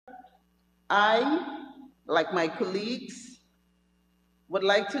I, like my colleagues, would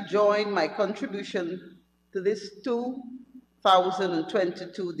like to join my contribution to this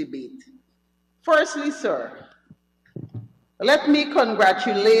 2022 debate. Firstly, sir, let me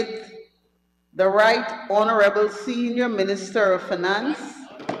congratulate the Right Honorable Senior Minister of Finance,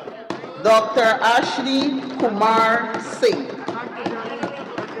 Dr. Ashley Kumar Singh,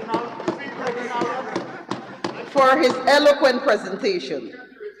 for his eloquent presentation.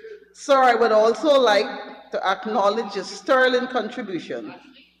 Sir, I would also like to acknowledge the sterling contribution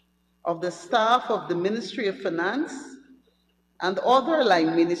of the staff of the Ministry of Finance and other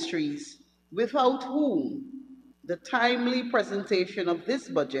line ministries, without whom the timely presentation of this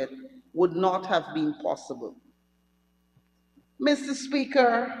budget would not have been possible. Mr.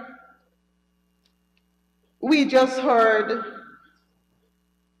 Speaker, we just heard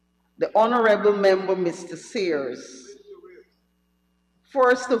the Honorable Member, Mr. Sears.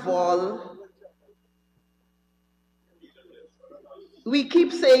 First of all, we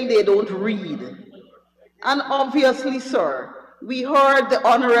keep saying they don't read. And obviously, sir, we heard the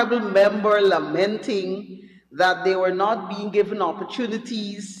Honorable Member lamenting that they were not being given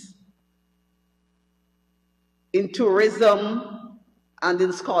opportunities in tourism and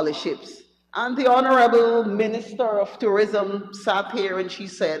in scholarships. And the Honorable Minister of Tourism sat here and she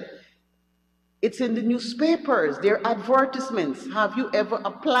said, it's in the newspapers, they're advertisements. Have you ever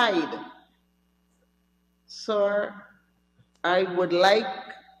applied? Sir, I would like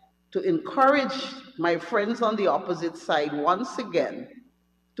to encourage my friends on the opposite side once again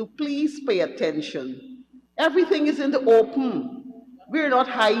to please pay attention. Everything is in the open. We're not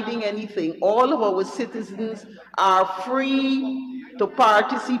hiding anything. All of our citizens are free to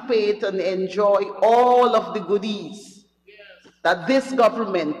participate and enjoy all of the goodies that this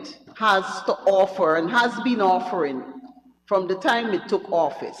government has to offer and has been offering from the time it took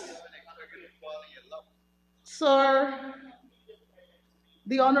office. Sir,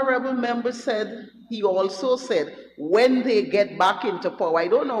 the Honorable Member said, he also said, when they get back into power, I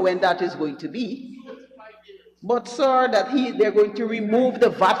don't know when that is going to be, but sir, that they're going to remove the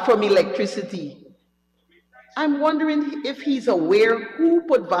VAT from electricity. I'm wondering if he's aware who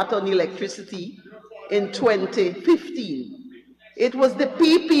put VAT on electricity in 2015. It was the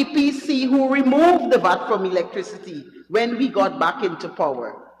PPPC who removed the VAT from electricity when we got back into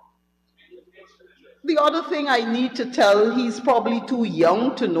power. The other thing I need to tell, he's probably too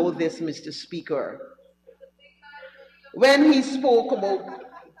young to know this, Mr. Speaker. When he spoke about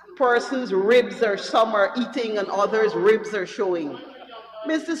persons' ribs are some are eating and others' ribs are showing.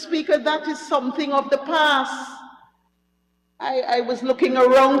 Mr. Speaker, that is something of the past. I was looking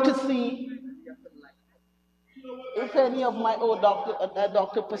around to see if any of my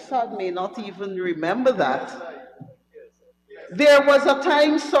Dr. Prasad may not even remember that. There was a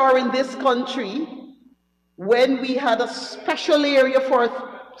time, sir, in this country when we had a special area for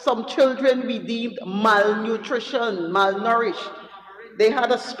some children we deemed malnutrition, malnourished. They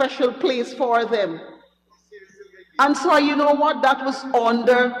had a special place for them. And so, you know what? That was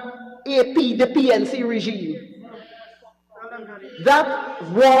under AP, the PNC regime. That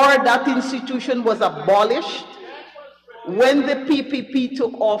war, that institution was abolished when the PPP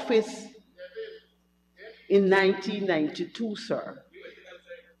took office in 1992, sir,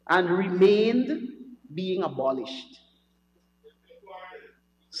 and remained being abolished.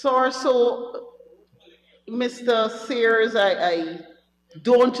 Sir, so Mr. Sears, I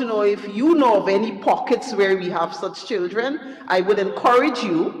don't know if you know of any pockets where we have such children. I would encourage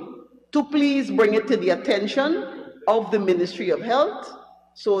you to please bring it to the attention of the Ministry of Health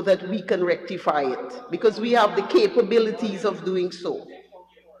so that we can rectify it, because we have the capabilities of doing so.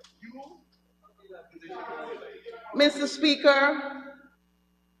 Mr. Speaker,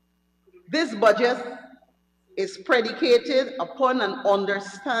 this budget is predicated upon an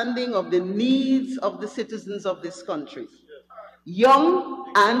understanding of the needs of the citizens of this country,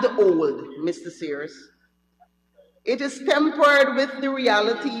 young and old, Mr. Sears. It is tempered with the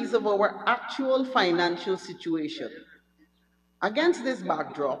realities of our actual financial situation. Against this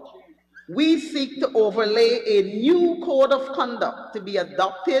backdrop, we seek to overlay a new code of conduct to be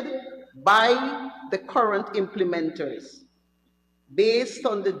adopted by the current implementers, based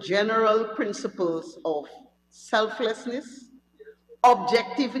on the general principles of selflessness,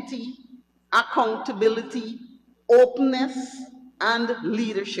 objectivity, accountability, openness, and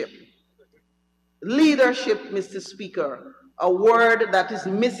leadership. Leadership, Mr. Speaker, a word that is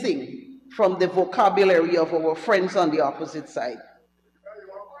missing from the vocabulary of our friends on the opposite side.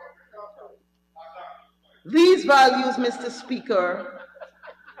 These values, Mr. Speaker,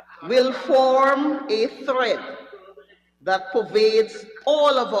 will form a thread that pervades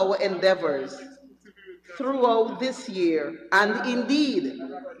all of our endeavors throughout this year and indeed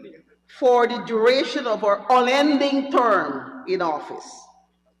for the duration of our unending term in office.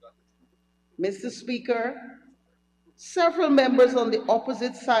 Mr. Speaker, several members on the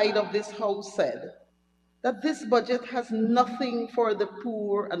opposite side of this House said that this budget has nothing for the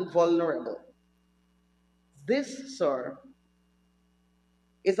poor and vulnerable. This, sir,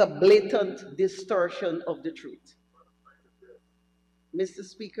 is a blatant distortion of the truth. Mr.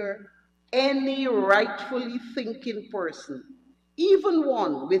 Speaker, any rightfully thinking person, even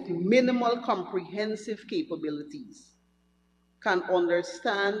one with minimal comprehensive capabilities, can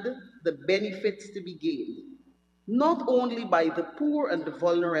understand the benefits to be gained, not only by the poor and the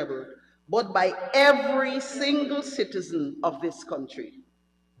vulnerable, but by every single citizen of this country.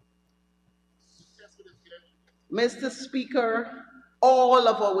 Mr. Speaker, all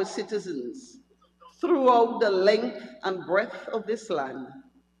of our citizens throughout the length and breadth of this land,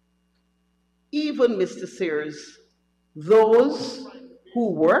 even, Mr. Sears, those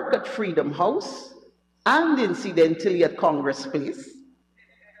who work at Freedom House and incidentally at Congress Place,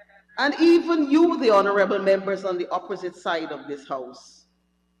 and even you, the honorable members on the opposite side of this House,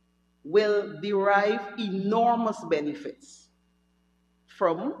 will derive enormous benefits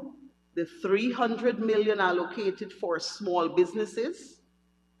from the $300 million allocated for small businesses,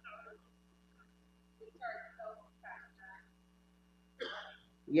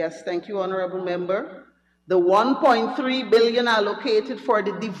 yes, thank you, honorable member, the $1.3 billion allocated for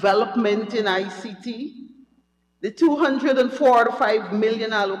the development in ICT, the $245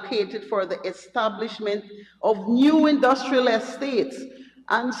 million allocated for the establishment of new industrial estates.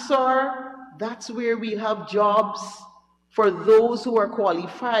 And sir, that's where we have jobs for those who are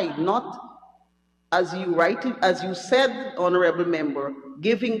qualified, not, as you said, honorable member,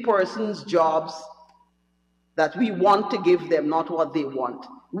 giving persons jobs that we want to give them, not what they want.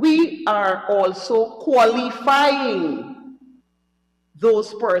 We are also qualifying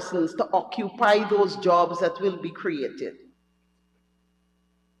those persons to occupy those jobs that will be created.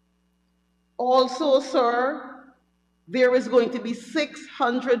 Also, sir, there is going to be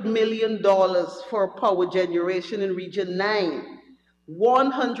 $600 million for power generation in Region 9,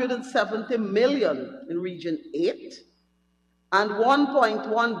 $170 million in Region 8, and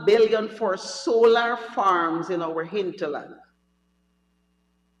 $1.1 billion for solar farms in our hinterland.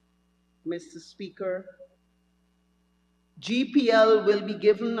 Mr. Speaker, GPL will be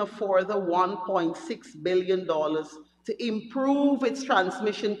given a further $1.6 billion to improve its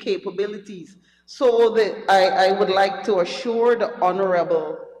transmission capabilities. So I would like to assure the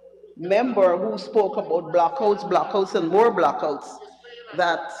honorable member who spoke about blackouts, and more blackouts,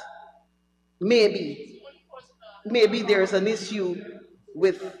 that maybe there's an issue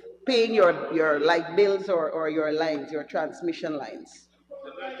with paying your light bills or your lines, your transmission lines.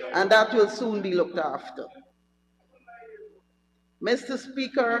 And that will soon be looked after. Mr.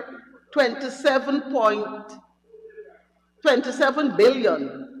 Speaker, 27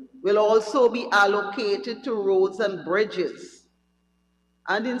 billion will also be allocated to roads and bridges.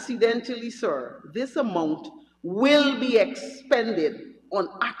 And incidentally, sir, this amount will be expended on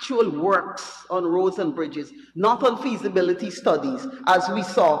actual works on roads and bridges, not on feasibility studies, as we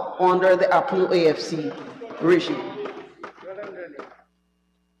saw under the APNU AFC regime.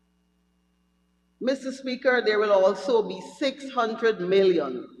 Mr. Speaker, there will also be $600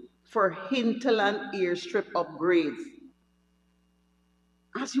 million for hinterland airstrip upgrades.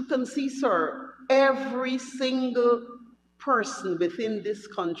 As you can see, sir, every single person within this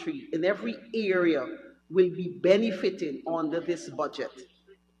country, in every area, will be benefiting under this budget.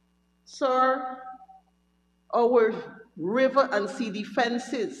 Sir, our river and sea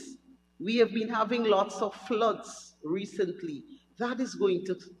defenses, we have been having lots of floods recently. That is going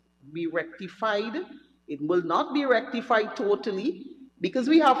to be rectified. It will not be rectified totally, because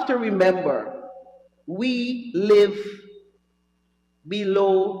we have to remember, we live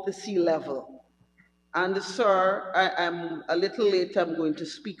below the sea level. And sir, I'm a little late, I'm going to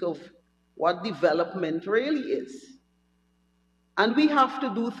speak of what development really is. And we have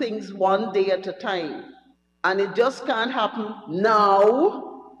to do things one day at a time. And it just can't happen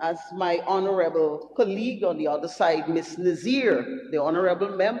now, as my honorable colleague on the other side, Ms. Nazir, the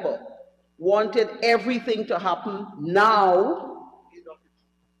honorable member, wanted everything to happen now.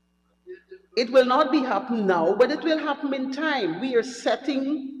 It will not be happen now, but it will happen in time. We are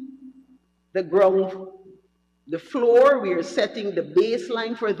setting the ground, the floor, we are setting the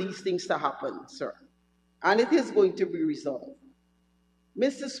baseline for these things to happen, sir. And it is going to be resolved.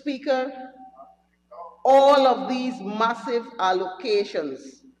 Mr. Speaker, all of these massive allocations,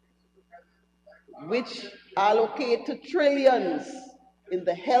 which allocate to trillions in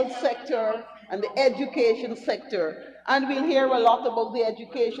the health sector and the education sector. And we'll hear a lot about the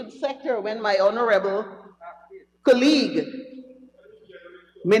education sector when my honorable colleague,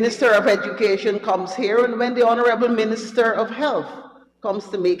 Minister of Education, comes here, and when the Honorable Minister of Health comes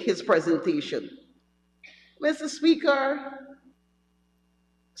to make his presentation. Mr. Speaker,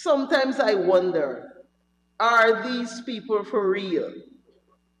 sometimes I wonder, are these people for real?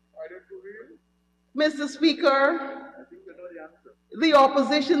 Mr. Speaker, the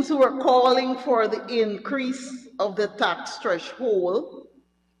oppositions who are calling for the increase of the tax threshold,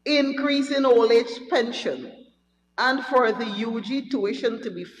 increase in old age pension, and for the UG tuition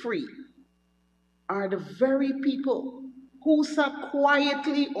to be free are the very people who sat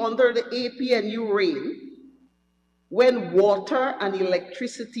quietly under the APNU rain when water and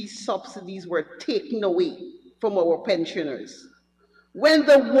electricity subsidies were taken away from our pensioners, when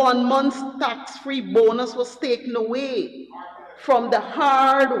the 1 month tax-free bonus was taken away from the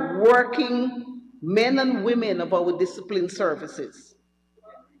hard-working men and women of our discipline services.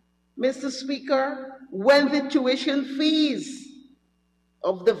 Mr. Speaker, when the tuition fees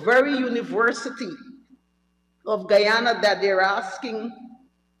of the very University of Guyana that they're asking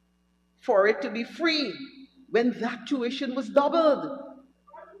for it to be free, when that tuition was doubled.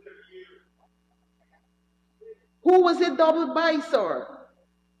 Who was it doubled by, sir?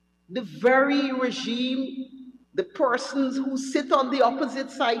 The very regime, the persons who sit on the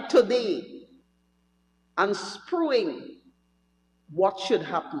opposite side today and spewing what should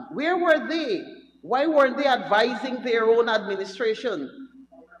happen. Where were they? Why weren't they advising their own administration?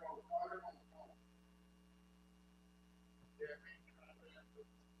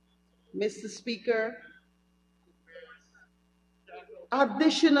 Mr. Speaker,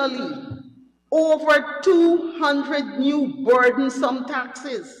 additionally, over 200 new burdensome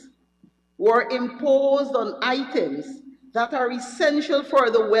taxes were imposed on items that are essential for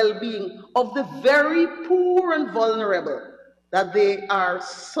the well-being of the very poor and vulnerable that they are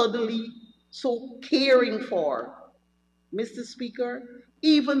suddenly so caring for. Mr. Speaker,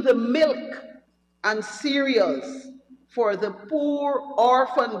 even the milk and cereals for the poor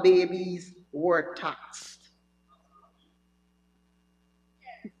orphan babies were taxed.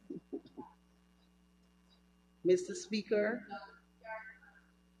 Mr. Speaker,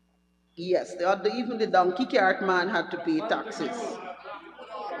 yes, even the donkey cart man had to pay taxes.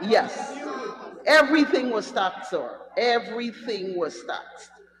 Yes, everything was taxed, sir. Everything was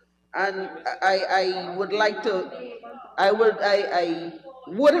taxed. And I would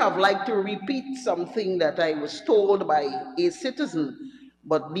have liked to repeat something that I was told by a citizen,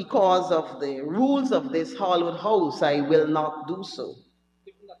 but because of the rules of this hallowed house, I will not do so.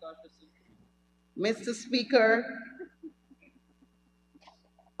 Mr. Speaker,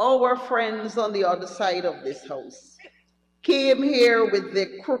 our friends on the other side of this house came here with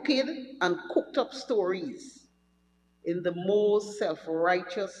their crooked and cooked up stories in the most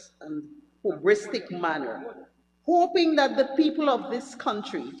self-righteous and hubristic manner, hoping that the people of this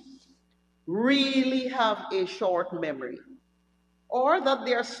country really have a short memory, or that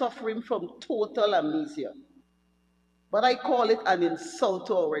they are suffering from total amnesia. But I call it an insult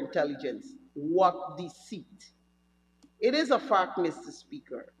to our intelligence. What deceit. It is a fact, Mr.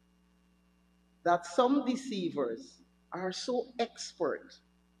 Speaker, that some deceivers are so expert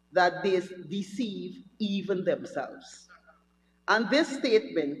that they deceive even themselves. And this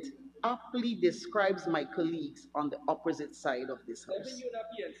statement aptly describes my colleagues on the opposite side of this house.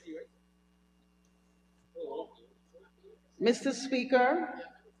 Mr. Speaker,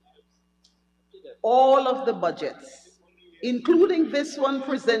 all of the budgets, including this one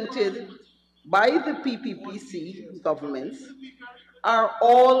presented by the PPPC governments, are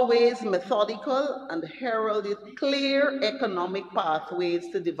always methodical and heralded clear economic pathways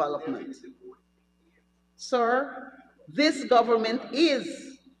to development. Sir, this government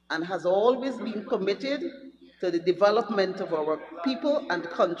is and has always been committed to the development of our people and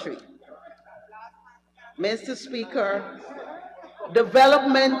country. Mr. Speaker,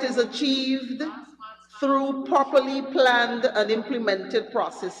 development is achieved through properly planned and implemented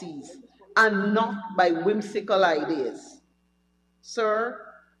processes and not by whimsical ideas. Sir,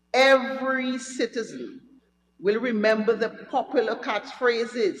 every citizen will remember the popular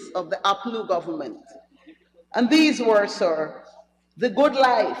catchphrases of the APNU government. And these were, sir, the good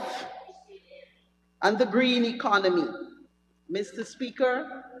life and the green economy. Mr.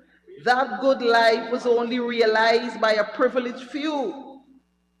 Speaker, that good life was only realized by a privileged few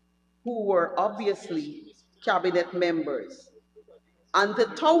who were obviously cabinet members. And the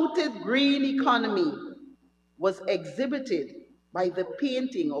touted green economy was exhibited by the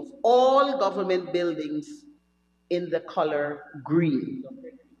painting of all government buildings in the color green.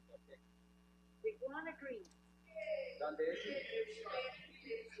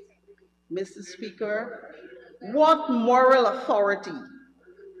 Mr. Speaker, what moral authority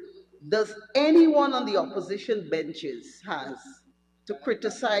does anyone on the opposition benches has to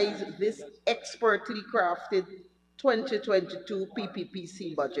criticize this expertly crafted 2022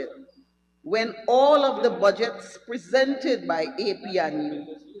 PPPC budget when all of the budgets presented by APNU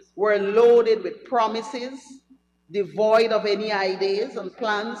were loaded with promises, devoid of any ideas and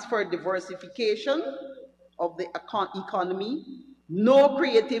plans for diversification of the economy, no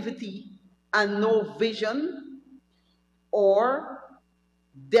creativity and no vision, or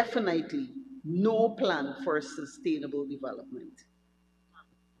definitely no plan for sustainable development.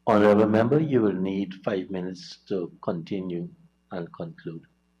 Honorable Member, you will need 5 minutes to continue and conclude.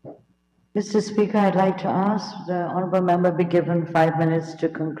 Mr. Speaker, I'd like to ask the Honourable Member be given 5 minutes to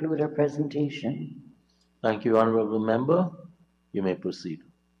conclude her presentation. Thank you, Honorable Member. You may proceed.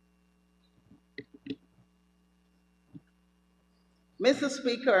 Mr.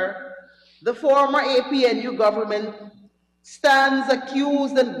 Speaker, the former APNU government stands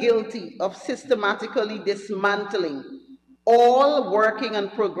accused and guilty of systematically dismantling all working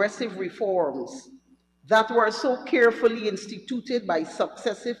and progressive reforms that were so carefully instituted by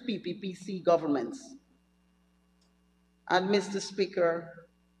successive PPPC governments. And Mr. Speaker,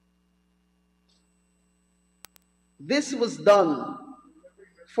 this was done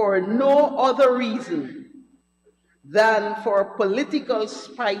for no other reason than for political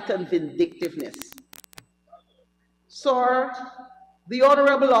spite and vindictiveness. Sir, the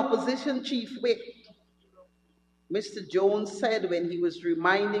Honorable Opposition Chief Whip, Mr. Jones, said when he was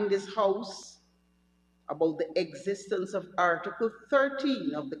reminding this House about the existence of Article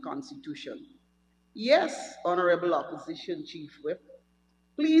 13 of the Constitution. Yes, Honorable Opposition Chief Whip,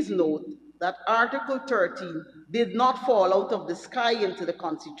 please note that Article 13 did not fall out of the sky into the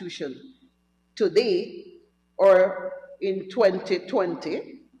Constitution today or in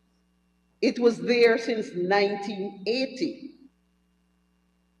 2020. It was there since 1980.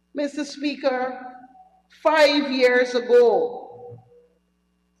 Mr. Speaker, 5 years ago,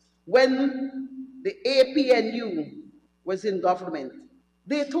 when the APNU was in government,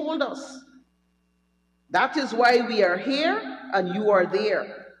 they told us, that is why we are here and you are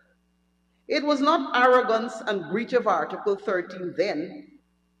there. It was not arrogance and breach of Article 13 then,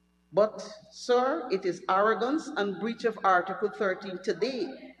 but, sir, it is arrogance and breach of Article 13 today.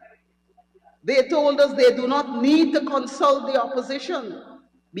 They told us they do not need to consult the opposition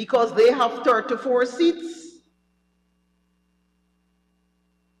because they have 34 seats.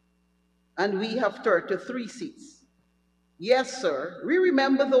 And we have 33 seats. Yes, sir, we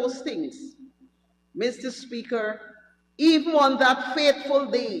remember those things. Mr. Speaker, even on that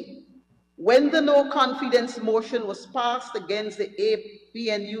fateful day, when the no confidence motion was passed against the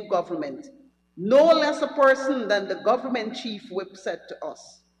APNU government, no less a person than the government chief whip said to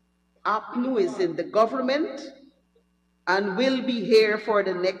us, APNU is in the government and will be here for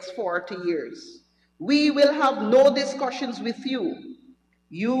the next 40 years. We will have no discussions with you.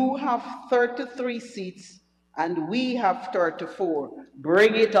 You have 33 seats and we have 34.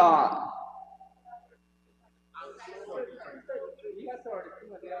 Bring it on.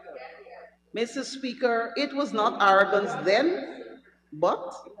 Mr. Speaker, it was not arrogance then,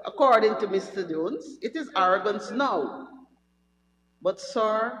 but according to Mr. Jones, it is arrogance now. But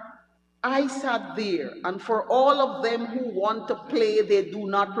sir, I sat there, and for all of them who want to play they do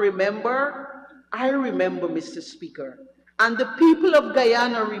not remember, I remember, Mr. Speaker, and the people of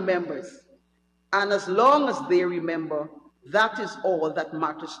Guyana remembers. And as long as they remember, that is all that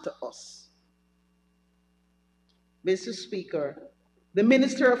matters to us. Mr. Speaker, the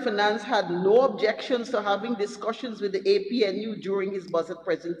Minister of Finance had no objections to having discussions with the APNU during his budget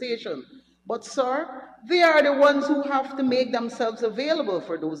presentation. But sir, they are the ones who have to make themselves available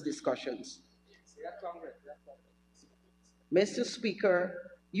for those discussions. Mr. Speaker,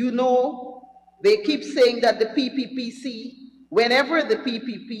 you know, they keep saying that the PPPC, whenever the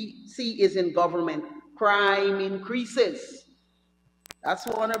PPPC is in government, crime increases. That's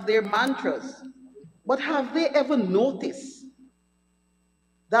one of their mantras. But have they ever noticed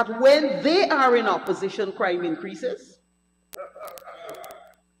that when they are in opposition, crime increases?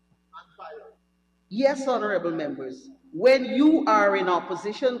 Yes, honorable members, when you are in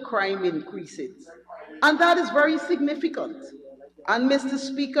opposition, crime increases. And that is very significant. And Mr.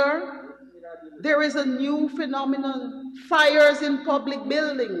 Speaker, there is a new phenomenon. Fires in public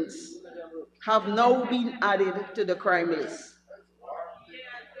buildings have now been added to the crime list.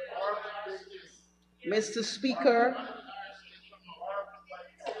 Mr. Speaker,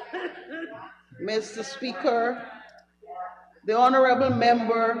 Mr. Speaker, the honorable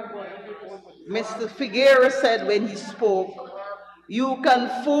member, Mr. Figueroa, said when he spoke, you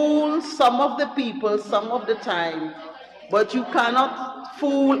can fool some of the people some of the time, but you cannot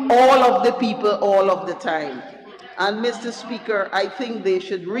fool all of the people all of the time. And Mr. Speaker, I think they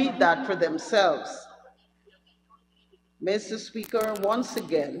should read that for themselves. Mr. Speaker, once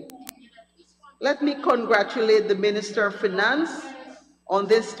again, let me congratulate the Minister of Finance on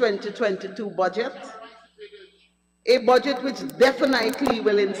this 2022 budget, a budget which definitely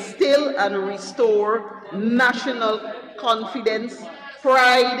will instill and restore national confidence,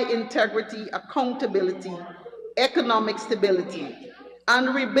 pride, integrity, accountability, economic stability,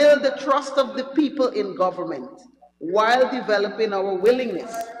 and rebuild the trust of the people in government while developing our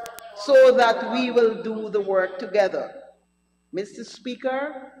willingness so that we will do the work together. Mr.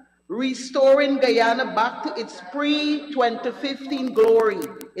 Speaker, restoring Guyana back to its pre-2015 glory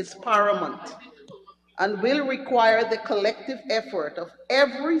is paramount and will require the collective effort of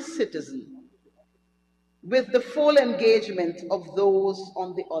every citizen with the full engagement of those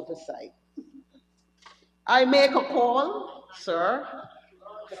on the other side. I make a call, sir,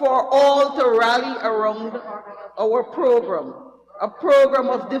 for all to rally around our program, a program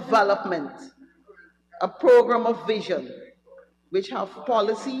of development, a program of vision, which have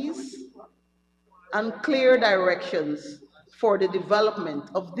policies and clear directions for the development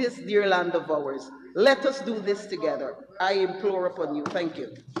of this dear land of ours. Let us do this together. I implore upon you. Thank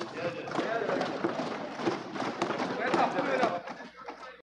you.